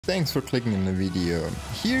Thanks for clicking on the video.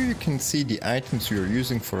 Here you can see the items we are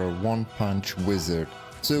using for a one-punch wizard.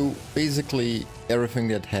 So basically everything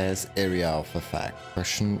that has area of effect.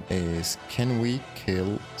 Question is, can we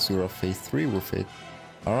kill Sura Phase 3 with it?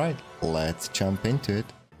 Alright, let's jump into it.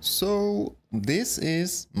 So this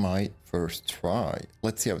is my first try.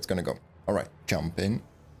 Let's see how it's gonna go. Alright, jump in.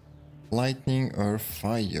 Lightning or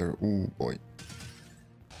fire, oh boy.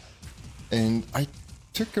 And I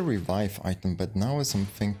took a revive item, but now as I'm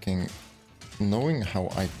thinking, knowing how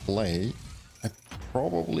I play, I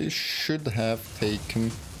probably should have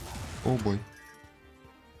taken... Oh boy.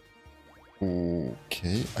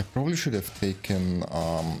 Okay, I probably should have taken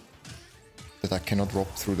that I cannot drop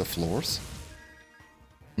through the floors.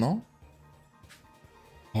 No?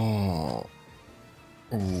 Oh.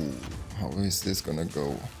 Oh, how is this gonna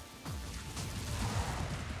go?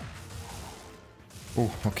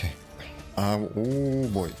 Oh, okay. Oh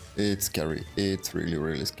boy, it's scary. It's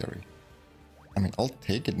really scary. I mean, I'll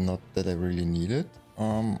take it, not that I really need it.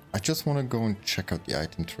 I just want to go and check out the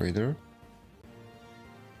item trader.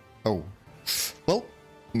 Oh, well,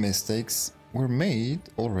 mistakes were made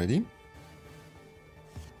already.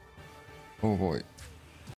 Oh boy.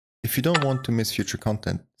 If you don't want to miss future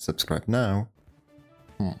content, subscribe now.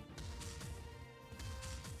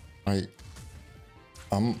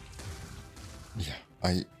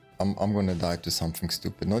 I'm gonna die to something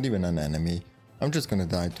stupid, not even an enemy. I'm just gonna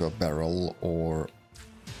die to a barrel or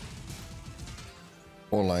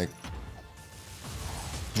like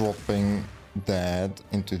dropping dead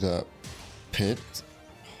into the pit.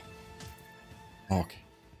 Okay,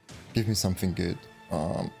 give me something good.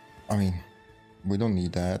 I mean, we don't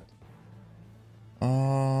need that.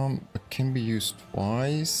 It can be used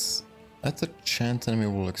twice. That's a chance enemy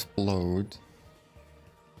will explode.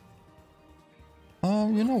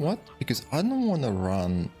 You know what? Because I don't want to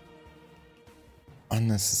run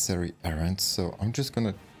unnecessary errands, so I'm just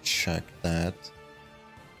gonna check that.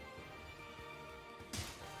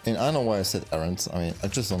 And I know why I said errands. I mean, I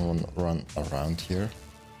just don't want to run around here.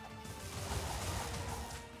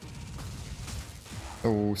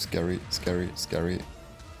 Oh, scary.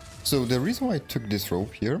 So the reason why I took this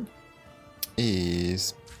rope here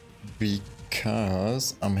is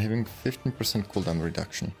because I'm having 15% cooldown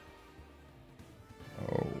reduction.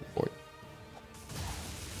 Oh boy.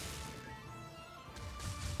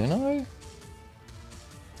 Can I?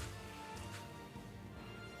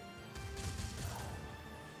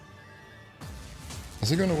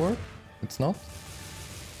 Is it gonna work? It's not?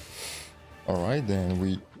 Alright, then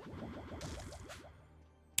we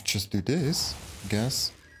just do this, I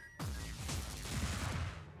guess.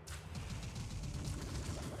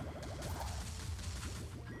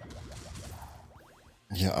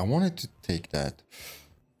 Yeah, I wanted to take that.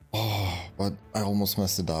 Oh, but I almost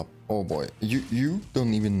messed it up. Oh boy, you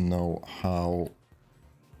don't even know how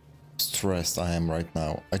stressed I am right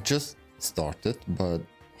now. I just started, but...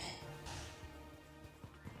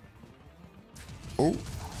 Oh.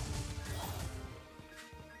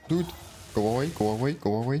 Dude, go away.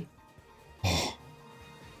 Oh.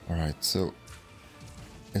 Alright, so...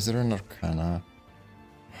 Is there an arcana?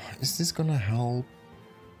 Is this gonna help?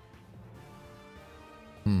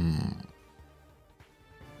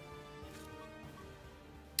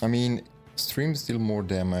 I mean, streams deal more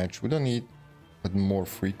damage. We don't need it more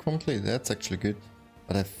frequently. That's actually good.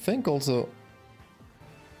 But I think also...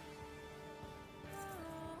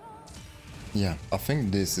 Yeah, I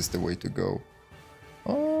think this is the way to go.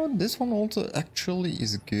 Oh, this one also actually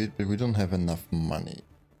is good, but we don't have enough money.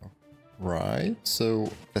 Right,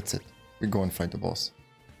 so that's it. We go and fight the boss.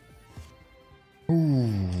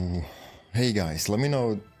 Ooh. Hey guys, let me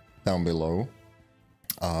know down below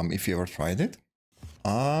if you ever tried it.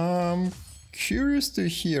 I'm curious to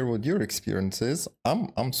hear what your experience is.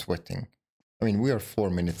 I'm sweating. I mean, we are 4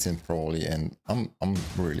 minutes in probably, and I'm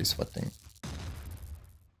really sweating.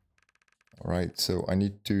 All right, so I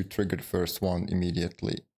need to trigger the first one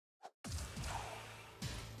immediately.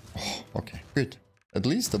 Oh, okay, good. At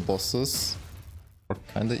least the bosses are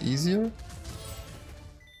kind of easier.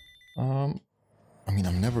 I mean,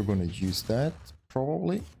 I'm never gonna use that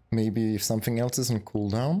probably. Maybe if something else is on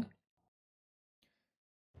cooldown.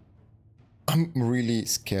 I'm really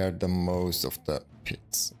scared the most of the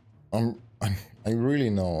pits. I really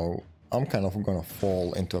know I'm kind of gonna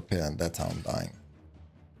fall into a pit and that's how I'm dying.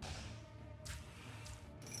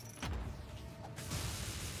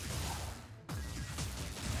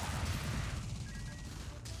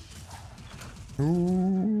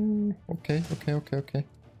 Ooh, okay.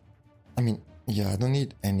 I mean, yeah, I don't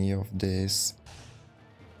need any of this.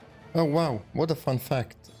 Oh wow, what a fun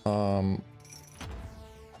fact.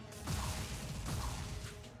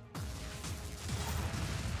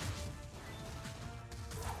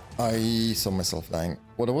 I saw myself dying.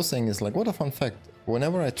 What I was saying is like, what a fun fact.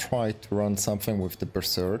 Whenever I try to run something with the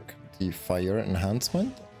Berserk, the fire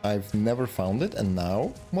enhancement, I've never found it, and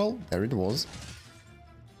now, well, there it was.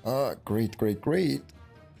 Great, great, great.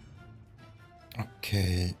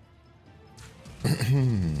 Okay.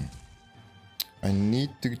 I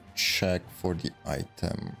need to check for the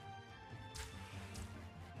item.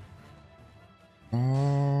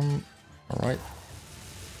 Alright.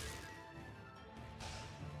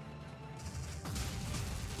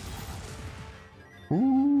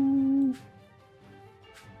 Ooh.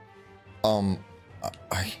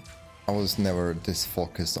 I was never this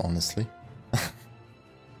focused, honestly. I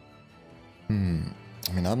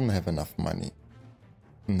mean, I don't have enough money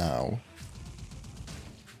now.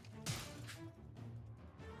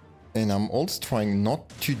 And I'm also trying not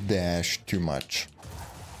to dash too much.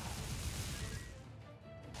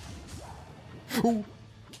 Oh!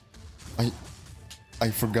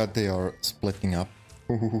 I forgot they are splitting up.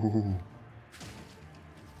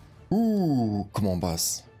 Ooh, come on,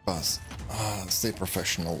 boss. Boss. Stay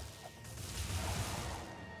professional.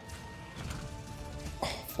 Oh,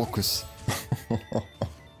 focus.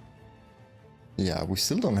 Yeah, we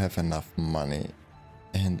still don't have enough money.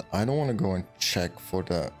 And I don't want to go and check for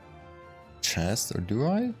the chest, or do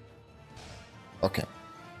I? Okay.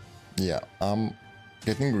 Yeah, I'm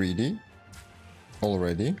getting greedy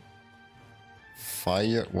already.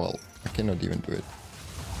 Fire. Well, I cannot even do it.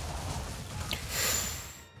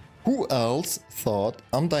 Who else thought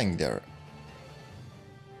I'm dying there?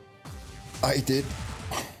 I did.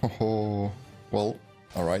 Oh, well,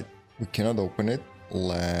 alright. We cannot open it.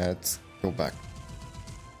 Let's go back.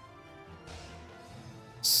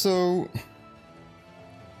 So,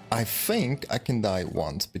 I think I can die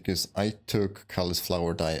once because I took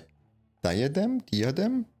cauliflower diadem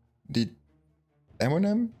the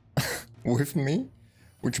M&M with me,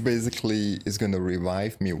 which basically is gonna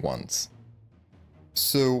revive me once.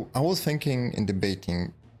 So I was thinking and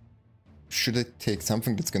debating, should I take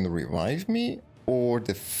something that's gonna revive me or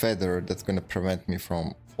the feather that's gonna prevent me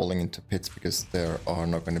from falling into pits because there are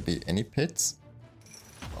not gonna be any pits?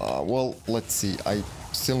 Well, let's see. I'm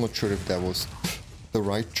still not sure if that was the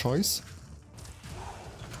right choice.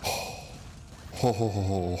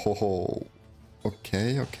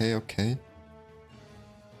 Okay, okay, okay.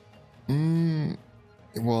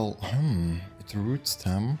 Well, it's a root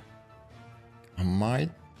stem. I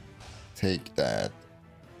might take that.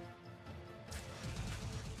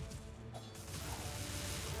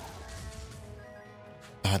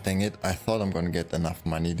 Ah, dang it. I thought I'm gonna get enough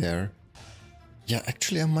money there. Yeah,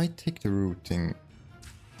 actually, I might take the rooting.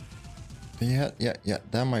 Yeah,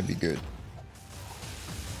 that might be good.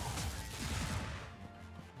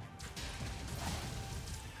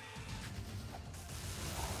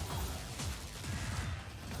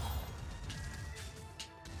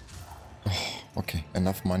 Okay,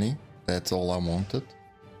 enough money. That's all I wanted.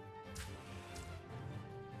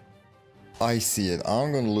 I see it.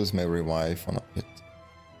 I'm gonna lose my revive on a pit.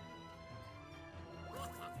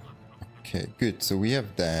 Okay, good. So we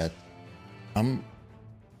have that. I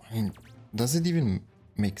mean, does it even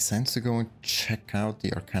make sense to go and check out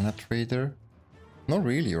the Arcana Trader? Not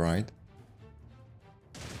really, right?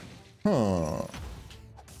 Huh.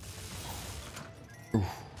 Oof.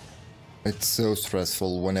 It's so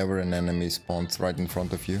stressful whenever an enemy spawns right in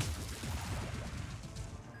front of you.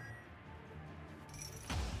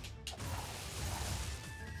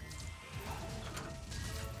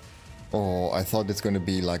 Oh, I thought it's gonna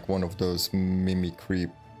be like one of those mimicry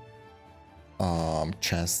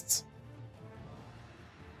chests.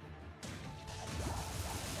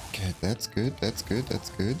 Okay, that's good, that's good,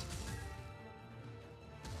 that's good.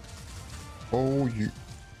 Oh, you...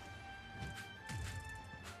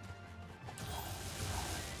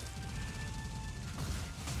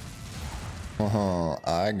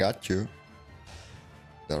 I got you.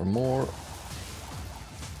 There are more.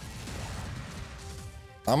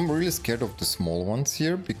 I'm really scared of the small ones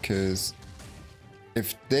here because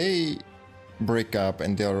if they break up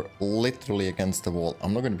and they're literally against the wall,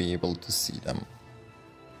 I'm not going to be able to see them.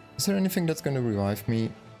 Is there anything that's going to revive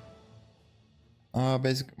me?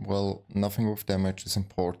 Well, nothing with damage is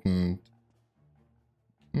important.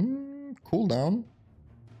 Cooldown.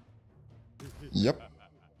 Yep.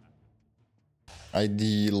 I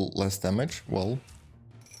deal less damage. Well.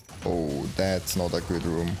 Oh, that's not a good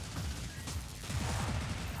room.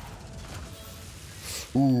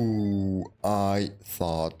 Ooh, I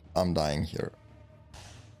thought I'm dying here.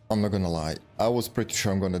 I'm not gonna lie. I was pretty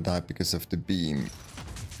sure I'm gonna die because of the beam.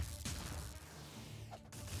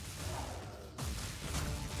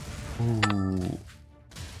 Ooh.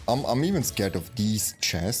 I'm even scared of these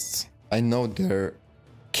chests. I know there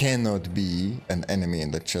cannot be an enemy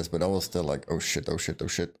in the chest, but I was still like, oh shit, oh shit, oh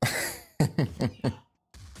shit.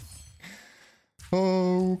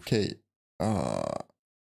 Okay.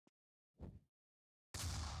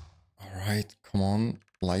 Alright, come on.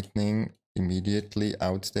 Lightning immediately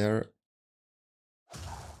out there.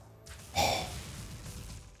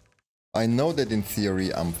 I know that in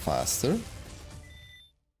theory I'm faster.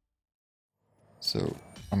 So,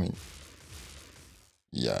 I mean...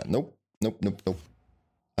 Yeah, nope, nope, nope, nope.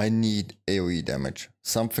 I need AoE damage.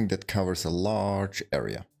 Something that covers a large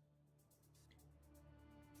area.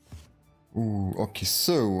 Ooh, okay,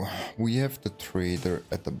 so we have the trader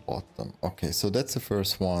at the bottom. Okay, so that's the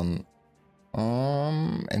first one.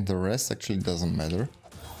 And the rest actually doesn't matter.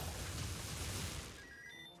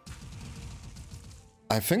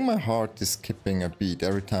 I think my heart is skipping a beat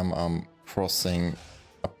every time I'm crossing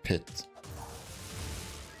a pit.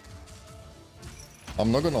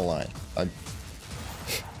 I'm not gonna lie. I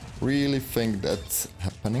really think that's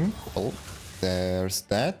happening. Well, there's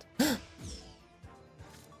that.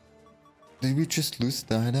 Did we just lose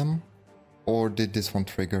the item? Or did this one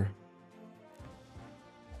trigger?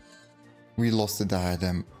 We lost the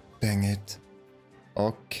diadem. Dang it.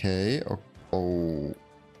 Okay. Oh.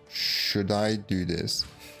 Should I do this?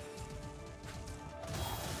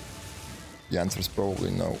 The answer is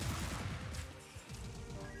probably no.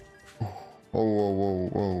 Oh, whoa, whoa,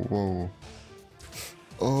 whoa,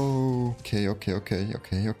 whoa. Okay, okay, okay,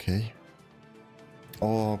 okay, okay.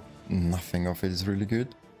 Oh, nothing of it is really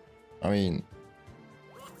good. I mean,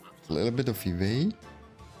 a little bit of evade.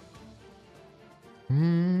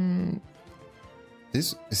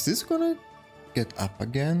 Is this gonna get up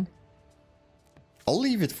again? I'll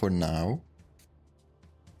leave it for now.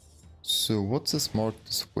 So what's the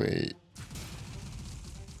smartest way?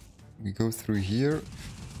 We go through here.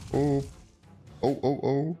 Oh, oh,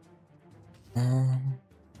 oh, oh.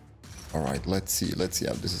 All right, let's see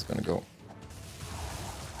how this is gonna go.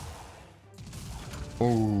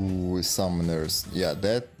 Oh, summoners. Yeah,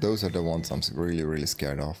 those are the ones I'm really, really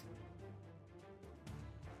scared of.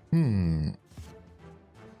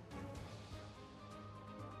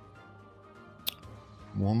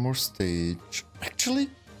 One more stage. Actually,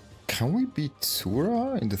 can we beat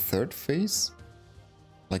Sura in the third phase?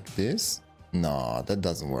 Like this? Nah, that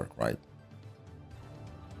doesn't work, right?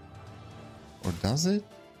 Or does it?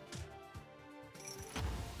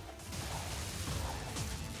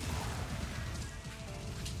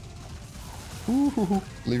 Ooh,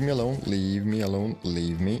 leave me alone, leave me alone,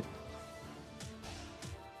 leave me.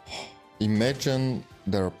 Imagine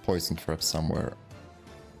there are poison traps somewhere.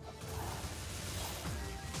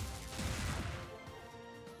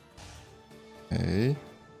 Okay.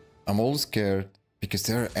 I'm all scared because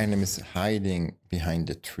there are enemies hiding behind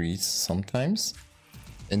the trees sometimes.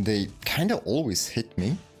 And they kind of always hit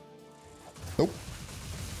me. Nope.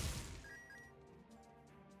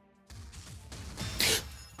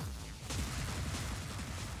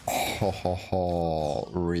 Ho ho ho,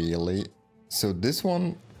 really? So this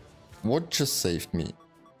one, what just saved me?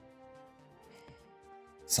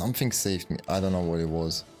 Something saved me. I don't know what it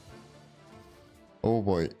was. Oh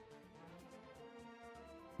boy.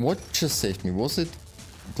 What just saved me? Was it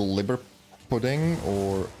the liver pudding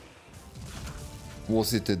or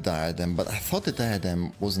was it the diadem? But I thought the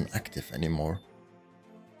diadem wasn't active anymore.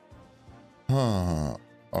 Huh.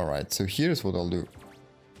 Alright, so here's what I'll do.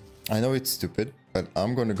 I know it's stupid, but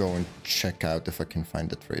I'm gonna go and check out if I can find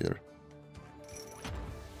the trader.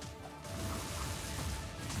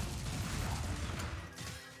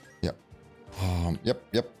 Yep.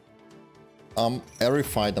 Yep. Every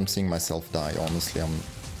fight I'm seeing myself die, honestly.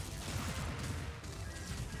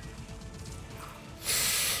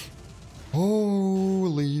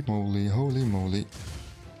 Holy moly, holy moly.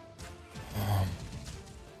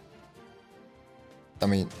 I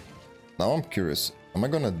mean, now I'm curious. Am I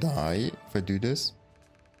gonna die if I do this?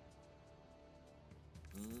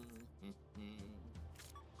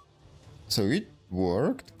 So it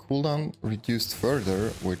worked. Cooldown reduced further,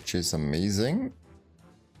 which is amazing.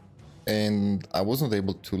 And I wasn't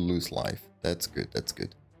able to lose life. That's good, that's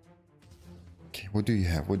good. Okay, what do you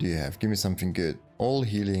have? What do you have? Give me something good. All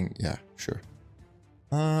healing. Yeah, sure.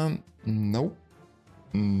 Nope.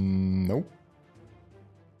 Nope.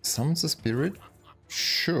 Summons a spirit?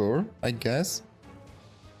 Sure, I guess.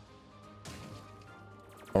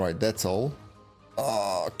 Alright, that's all.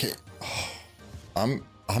 Oh, okay. I'm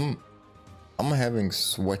having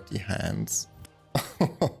sweaty hands.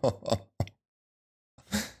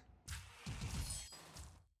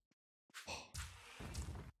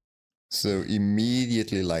 So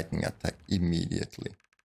immediately lightning attack. Immediately.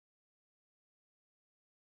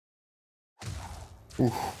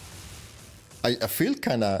 Ooh. I feel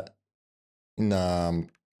kind of in a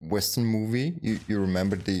Western movie. You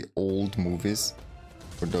remember the old movies?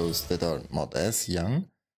 For those that are not as young.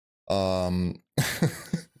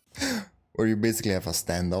 Where you basically have a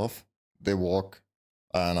standoff. They walk,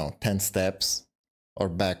 I don't know, 10 steps or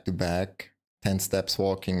back to back, 10 steps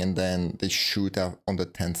walking, and then they shoot out on the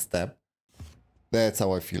 10th step. That's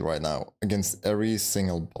how I feel right now against every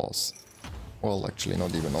single boss. Well, actually,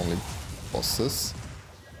 not even only bosses.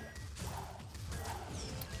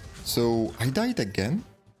 So I died again.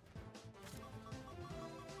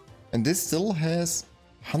 And this still has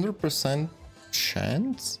 100%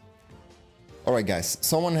 chance? Alright guys,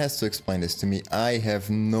 someone has to explain this to me. I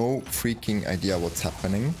have no freaking idea what's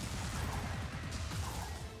happening.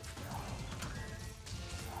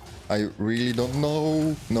 I really don't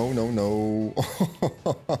know. No.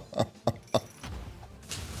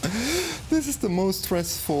 This is the most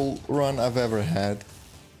stressful run I've ever had.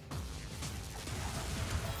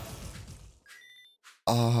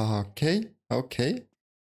 Okay.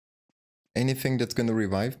 Anything that's gonna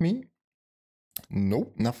revive me?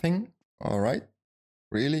 Nope, nothing. Alright.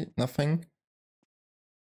 Really? Nothing?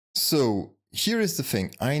 So, here is the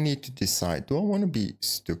thing. I need to decide. Do I want to be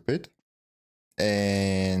stupid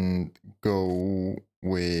and go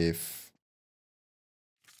with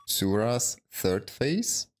Sura's third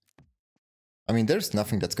phase? I mean, there's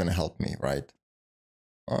nothing that's gonna help me, right?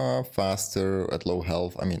 Faster at low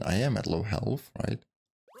health. I mean, I am at low health, right?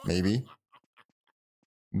 Maybe.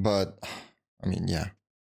 But, I mean, yeah.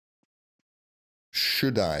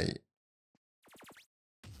 Should I?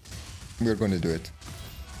 We're gonna do it.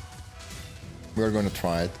 We're gonna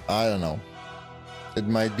try it. I don't know. It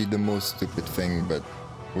might be the most stupid thing, but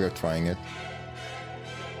we're trying it.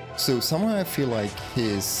 So somehow I feel like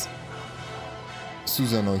his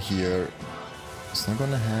Susanoo here is not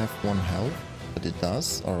gonna have 1 health, but it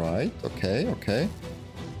does. Alright, okay. Okay.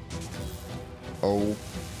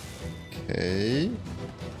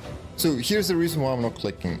 So here's the reason why I'm not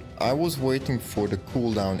clicking. I was waiting for the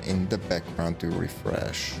cooldown in the background to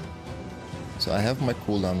refresh. So I have my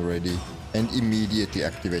cooldown ready and immediately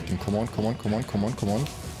activating. Come on.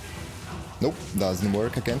 Nope, doesn't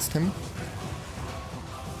work against him.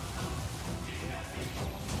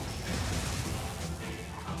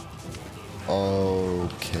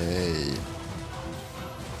 Okay.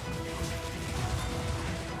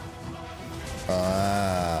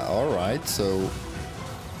 Alright, so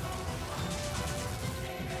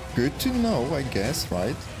good to know, I guess,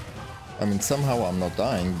 right? I mean, somehow I'm not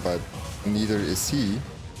dying, but neither is he.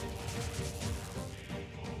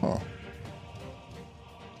 Huh.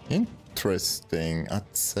 Interesting,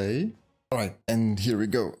 I'd say. Alright, and here we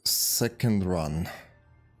go. Second run.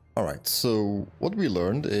 Alright, so what we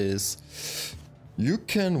learned is you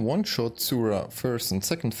can one-shot Sura first and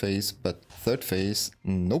second phase, but third phase,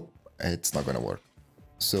 nope, it's not gonna work.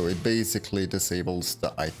 So it basically disables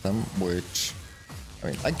the item, which, I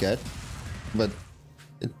mean, I get, but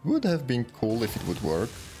it would have been cool if it would work.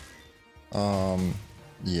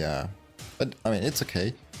 Yeah, but I mean, it's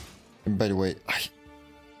okay. And by the way,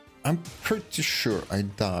 I'm pretty sure I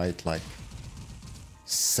died like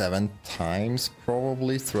 7 times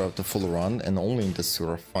probably throughout the full run, and only in the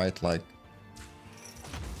Sura fight like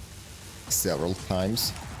several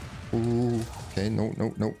times. Ooh, okay,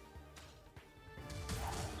 no.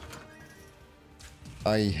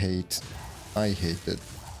 I hate it.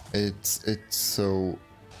 It's so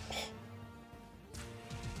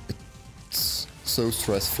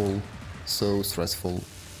stressful,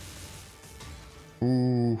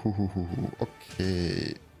 Ooh,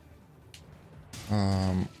 okay.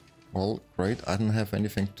 Well, great. I don't have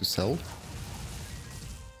anything to sell.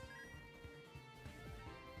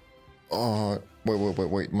 Oh,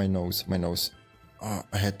 wait, my nose. Oh,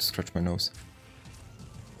 I had to scratch my nose.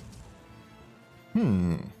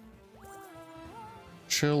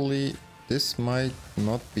 Actually, this might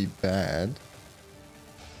not be bad.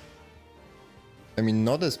 I mean,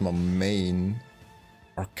 not as my main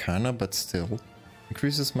Arcana, but still.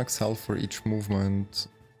 Increases max health for each movement.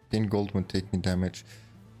 Gain gold when taking damage.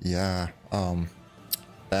 Yeah,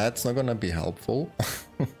 that's not gonna be helpful.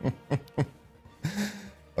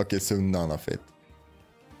 Okay, so none of it.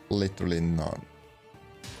 Literally none.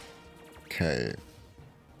 Okay.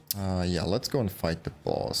 Yeah, let's go and fight the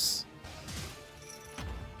boss.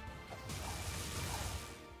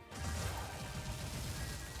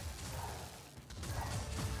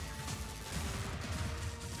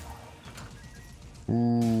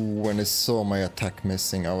 Ooh, when I saw my attack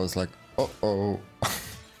missing, I was like, uh-oh.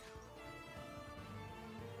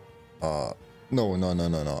 No.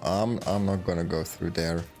 I'm not gonna go through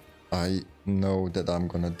there. I know that I'm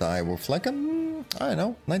gonna die with like a, I don't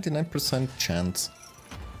know, 99% chance.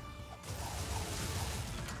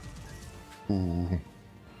 Ooh,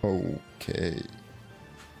 okay.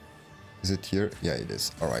 Is it here? Yeah, it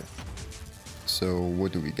is. All right. So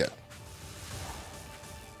what do we get?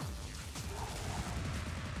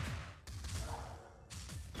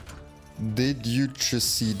 Did you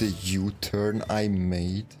just see the U-turn I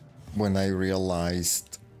made when I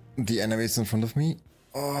realized the enemy is in front of me?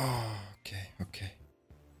 Oh, okay.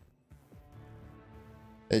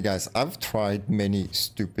 Hey guys, I've tried many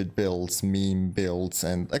stupid builds, meme builds,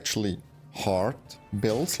 and actually hard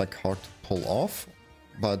builds, like hard to pull off.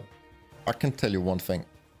 But I can tell you one thing.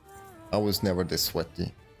 I was never this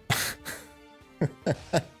sweaty.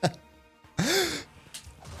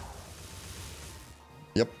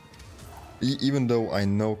 Yep. Even though I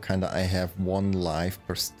know kinda I have 1 life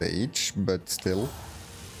per stage, but still.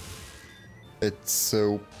 It's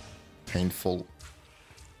so painful.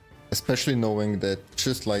 Especially knowing that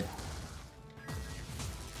just like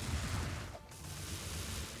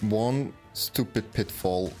one stupid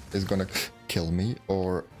pitfall is gonna kill me,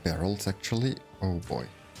 or barrels actually. Oh boy.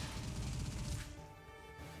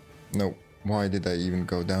 No, why did I even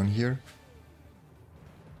go down here?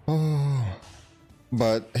 Oh,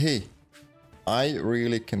 but hey, I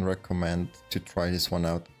really can recommend to try this one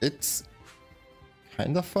out. It's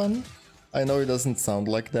kind of fun. I know it doesn't sound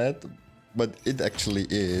like that, but it actually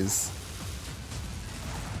is.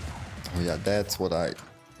 Oh yeah, that's what I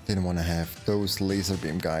didn't want to have. Those laser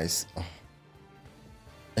beam guys. Oh.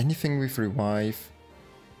 Anything with revive?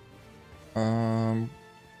 Oh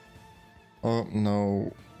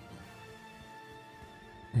no.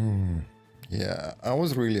 Yeah, I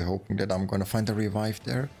was really hoping that I'm gonna find a revive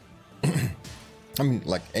there. I mean,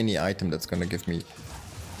 like any item that's gonna give me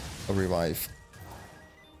a revive.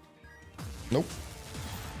 Nope.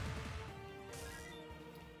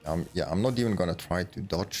 Yeah, I'm not even gonna try to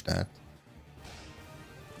dodge that.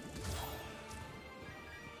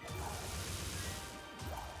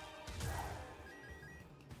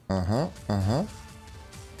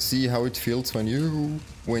 See how it feels when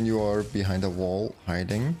you are behind a wall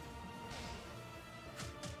hiding.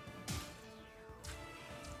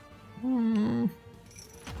 Ooh,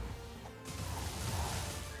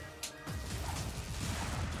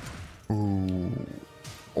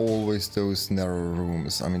 always those narrow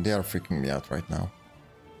rooms. I mean, they are freaking me out right now.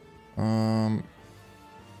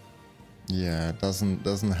 Yeah,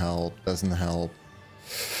 doesn't help. Doesn't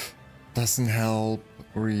help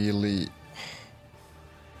really.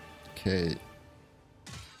 Okay.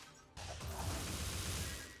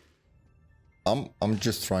 I'm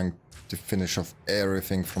just trying to finish off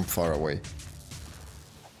everything from far away.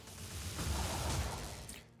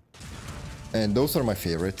 And those are my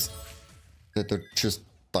favorites. That are just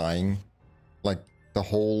dying. Like the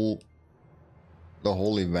whole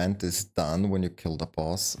event is done when you kill the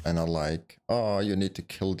boss and are like, oh, you need to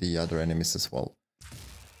kill the other enemies as well.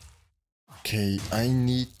 Okay, I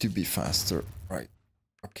need to be faster. Right.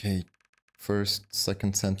 Okay. First,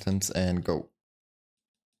 second sentence and go.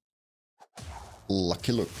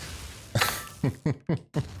 Lucky look.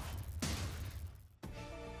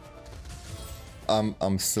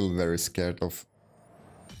 I'm still very scared of.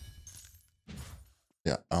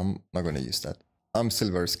 Yeah, I'm not gonna use that. I'm still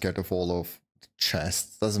very scared of all of the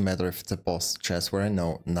chests. Doesn't matter if it's a boss chest where I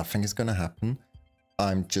know nothing is gonna happen.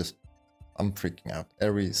 I'm freaking out.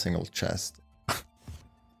 Every single chest.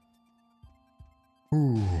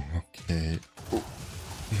 Ooh, okay. Ooh.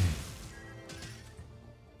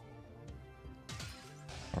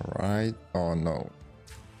 Alright. Oh no.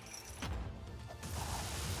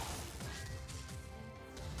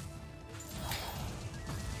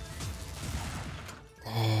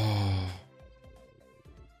 Oh.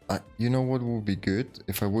 You know what would be good?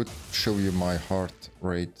 If I would show you my heart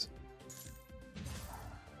rate.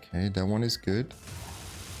 Okay, that one is good.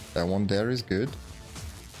 That one there is good.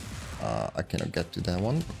 I cannot get to that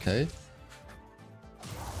one. Okay.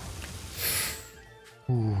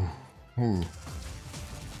 Ooh. Ooh.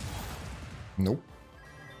 Nope.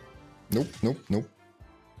 Nope.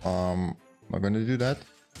 Not gonna do that.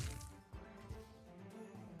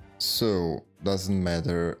 So, doesn't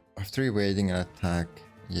matter. After evading an attack,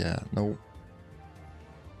 yeah, no.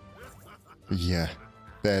 Yeah,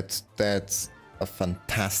 that's a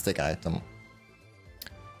fantastic item.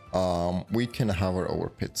 We can hover over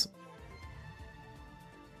pits.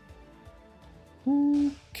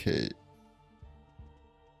 Okay.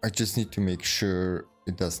 I just need to make sure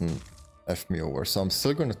it doesn't F me over. So I'm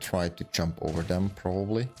still gonna try to jump over them,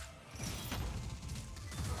 probably.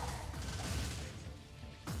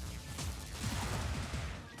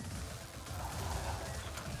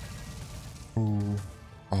 Ooh.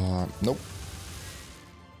 Nope.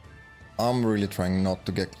 I'm really trying not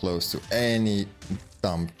to get close to any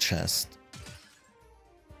dumb chest.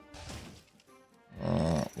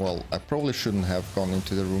 Well, I probably shouldn't have gone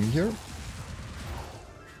into the room here.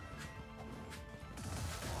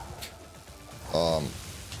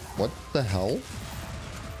 What the hell?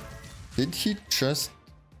 Did he just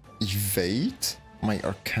evade my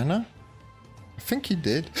arcana? I think he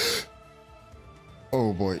did.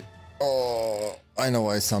 Oh boy. Oh, I know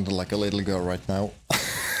I sounded like a little girl right now.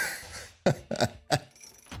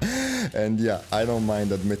 And yeah, I don't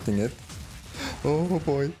mind admitting it. Oh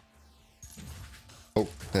boy. Oh,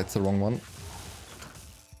 that's the wrong one.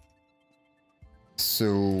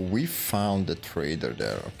 So we found the trader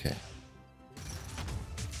there, okay.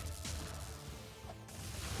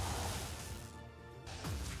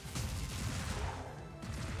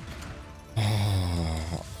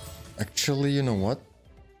 Actually, you know what?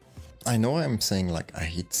 I know I'm saying like I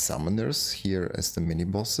hate summoners here as the mini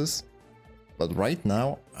bosses, but right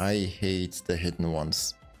now I hate the hidden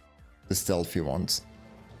ones, the stealthy ones.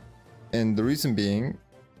 And the reason being,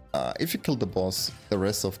 if you kill the boss, the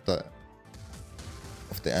rest of the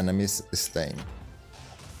enemies is staying.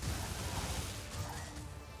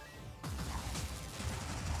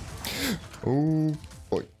 Oh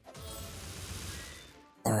boy.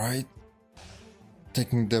 Alright.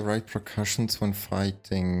 Taking the right precautions when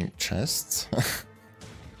fighting chests.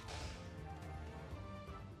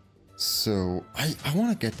 So, I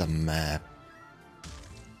want to get a map.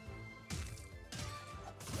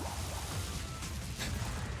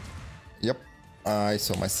 Yep, I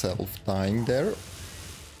saw myself dying there.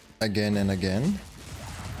 Again and again.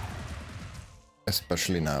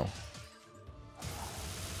 Especially now.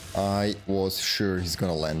 I was sure he's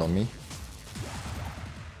gonna land on me.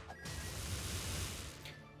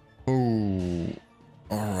 Oh,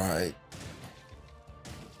 alright.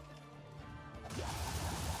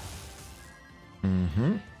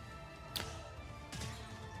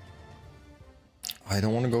 I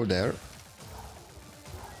don't want to go there.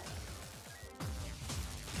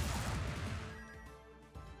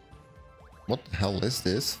 What the hell is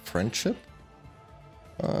this? Friendship?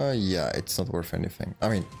 Yeah, it's not worth anything. I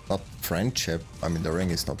mean, not friendship. I mean, the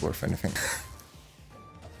ring is not worth anything.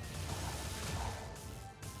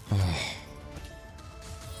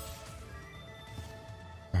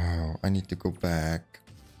 Oh, I need to go back.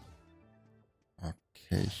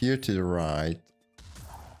 Okay, here to the right.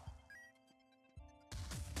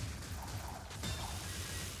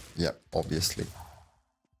 Yeah, obviously.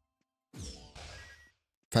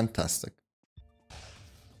 Fantastic.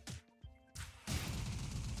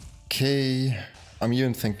 Okay, I'm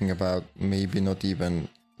even thinking about maybe not even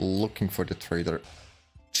looking for the trader,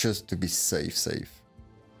 just to be safe.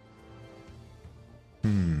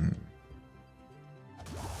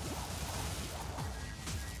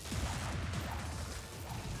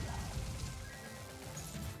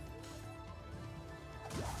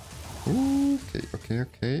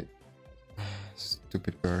 Okay.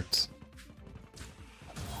 Stupid birds.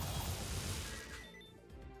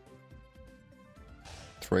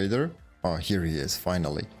 Trader? Oh, here he is,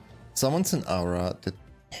 finally. Summons an aura that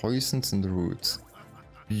poisons in the roots.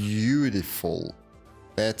 Beautiful.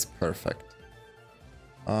 That's perfect.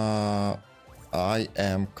 I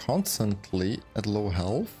am constantly at low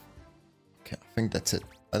health. Okay, I think that's it.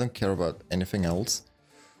 I don't care about anything else.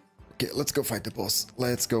 Okay, let's go fight the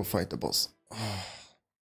boss.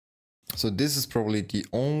 So this is probably the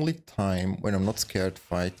only time when I'm not scared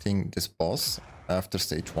fighting this boss after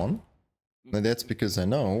stage 1. And that's because I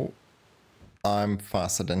know I'm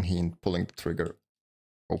faster than he in pulling the trigger.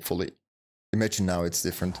 Hopefully. Imagine now it's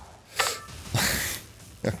different.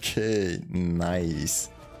 Okay, nice.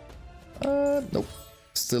 Nope.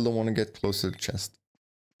 Still don't want to get close to the chest.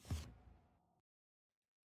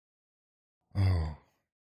 Oh.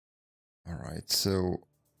 Alright, so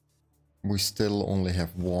we still only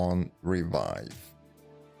have one revive.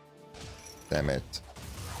 Damn it.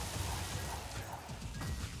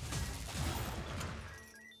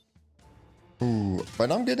 Ooh,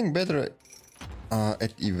 but I'm getting better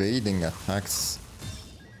at evading attacks.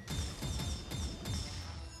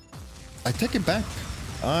 I take it back.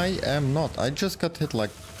 I am not. I just got hit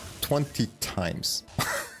like 20 times.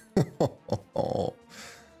 Oh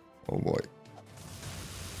boy.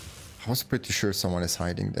 I was pretty sure someone is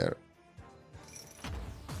hiding there.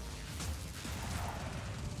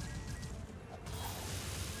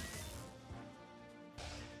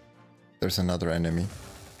 There's another enemy.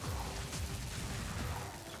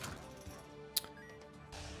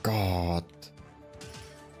 God.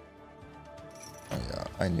 Oh yeah,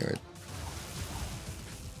 I knew it.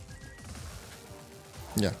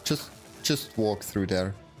 Yeah, just walk through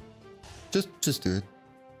there. Just do it.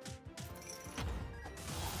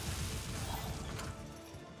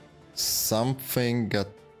 Something got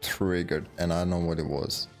triggered and I don't know what it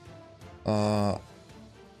was. Okay,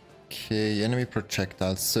 enemy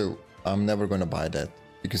projectiles. So I'm never gonna buy that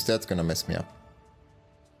because that's gonna mess me up.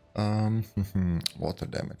 Water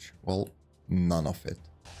damage. Well, none of it.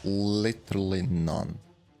 Literally none.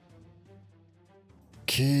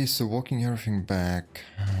 Okay, so walking everything back.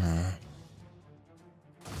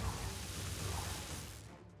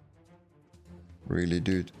 Really,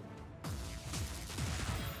 dude.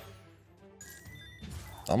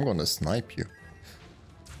 I'm gonna snipe you.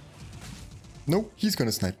 No, he's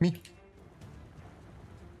gonna snipe me.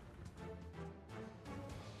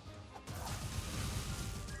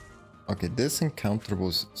 Okay, this encounter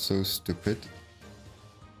was so stupid.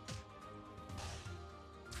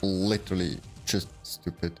 Literally just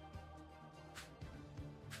stupid.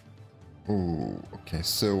 Oh, okay,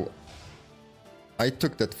 so I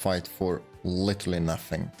took that fight for literally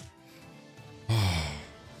nothing.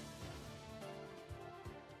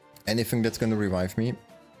 Anything that's gonna revive me?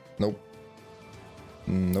 Nope.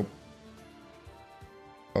 Nope.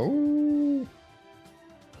 Oh.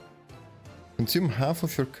 Consume half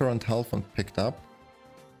of your current health when picked up.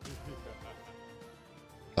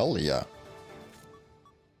 Hell yeah.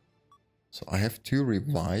 So I have 2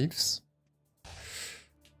 revives.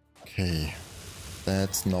 Okay.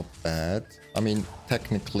 That's not bad. I mean,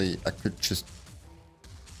 technically, I could just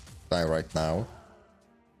die right now.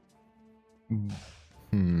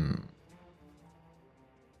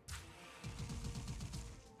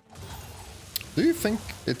 Do you think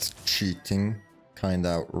it's cheating,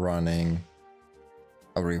 kinda running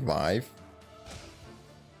a revive?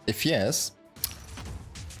 If yes,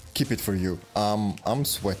 keep it for you. I'm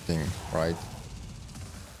sweating, right?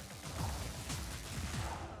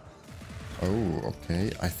 Oh,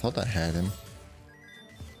 okay. I thought I had him.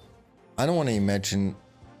 I don't want to imagine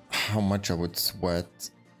how much I would sweat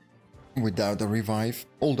without a revive.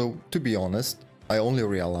 Although, to be honest, I only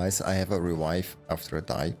realize I have a revive after I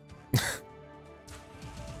die.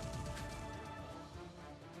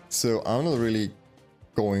 So I'm not really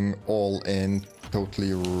going all in,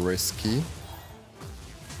 totally risky.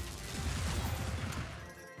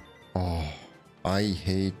 Oh, I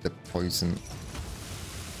hate the poison.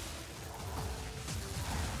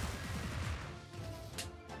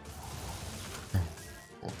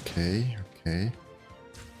 Okay, okay.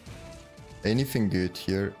 Anything good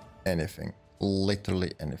here? Anything.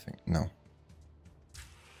 Literally anything. No.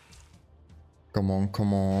 Come on,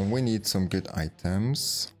 come on. We need some good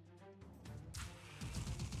items.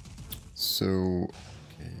 So,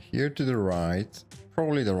 okay, here to the right.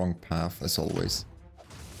 Probably the wrong path, as always.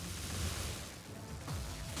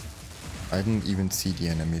 I didn't even see the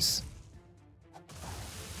enemies.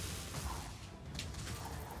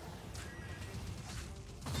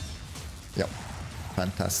 Yep,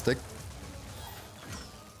 fantastic.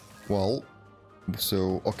 Well,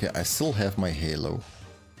 so, okay, I still have my halo,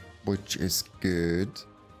 which is good.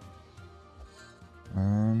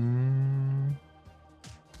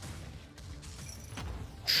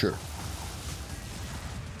 Sure.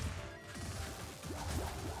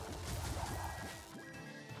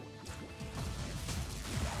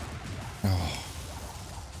 Oh.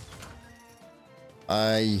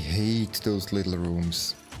 I hate those little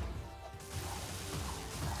rooms.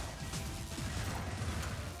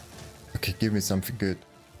 Okay, give me something good.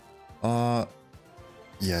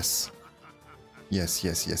 Yes. Yes,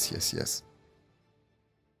 yes, yes, yes, yes.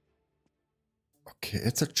 Okay,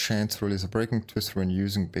 it's a chance to release a breaking twist when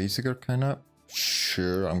using basic arcana.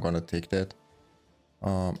 Sure, I'm gonna take that.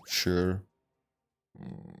 Sure.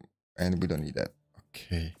 And we don't need that.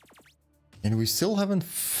 Okay. And we still haven't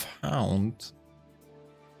found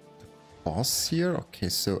the boss here. Okay,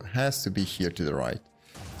 so it has to be here to the right.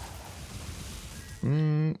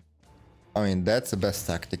 I mean, that's the best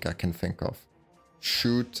tactic I can think of.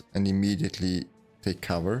 Shoot and immediately take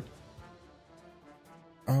cover.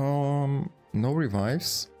 No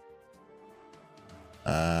revives.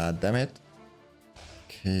 Damn it.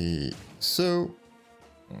 Okay, so...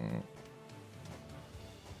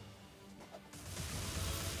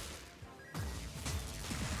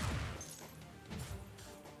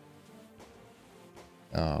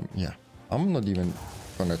 yeah. I'm not even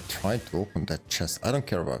gonna try to open that chest. I don't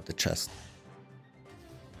care about the chest.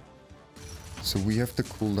 So we have the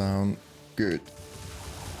cooldown. Good.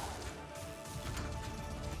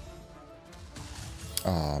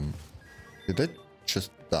 Did it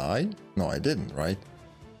just die? No, I didn't, right?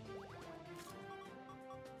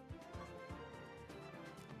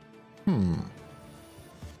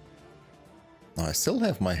 I still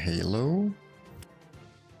have my halo.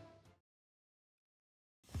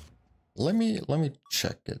 Let me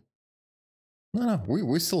check it. No,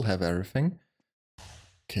 we still have everything.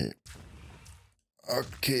 Okay.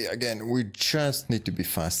 Okay, again, we just need to be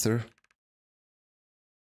faster.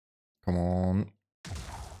 Come on.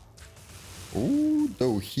 Oh,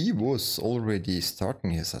 though he was already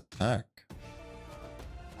starting his attack.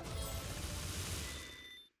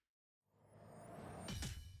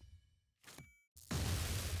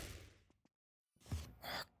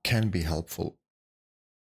 Can be helpful.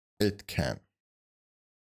 It can.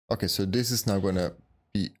 Okay, so this is now gonna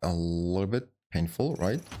be a little bit painful,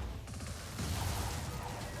 right?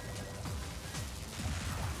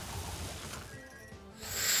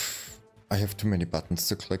 I have too many buttons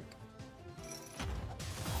to click.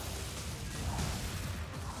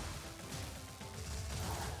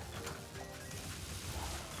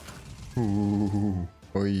 Ooh.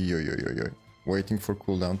 Oi, oi, oi, oi, oi. Waiting for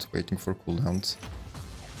cooldowns, waiting for cooldowns.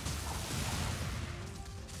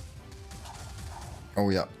 Oh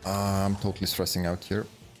yeah, I'm totally stressing out here.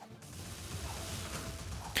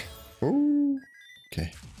 Oh,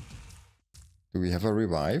 okay. Do we have a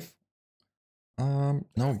revive?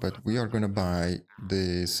 No, but we are gonna buy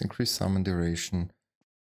this increased summon duration.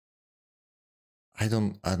 I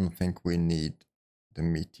don't think we need the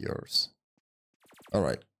meteors. All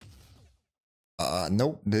right.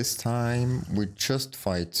 No, this time we just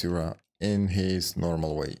fight Zura in his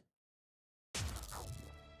normal way.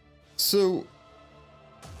 So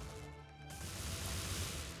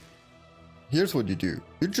here's what you do.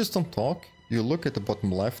 You just don't talk. You look at the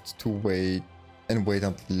bottom left to wait and wait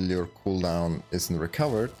until your cooldown isn't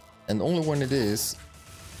recovered. And only when it is,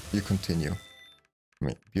 you continue. I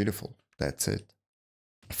mean, beautiful. That's it.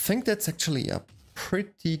 I think that's actually a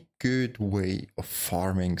pretty good way of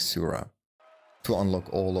farming Zura to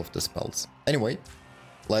unlock all of the spells. Anyway,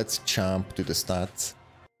 let's jump to the stats.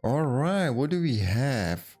 Alright, what do we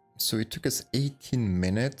have? So it took us 18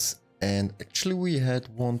 minutes and actually we had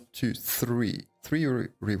three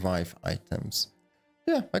revive items.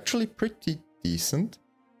 Yeah, actually pretty decent.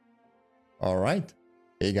 Alright,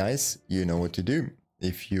 hey guys, you know what to do.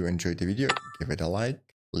 If you enjoyed the video, give it a like,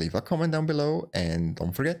 leave a comment down below, and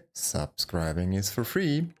don't forget, subscribing is for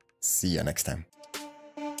free. See you next time.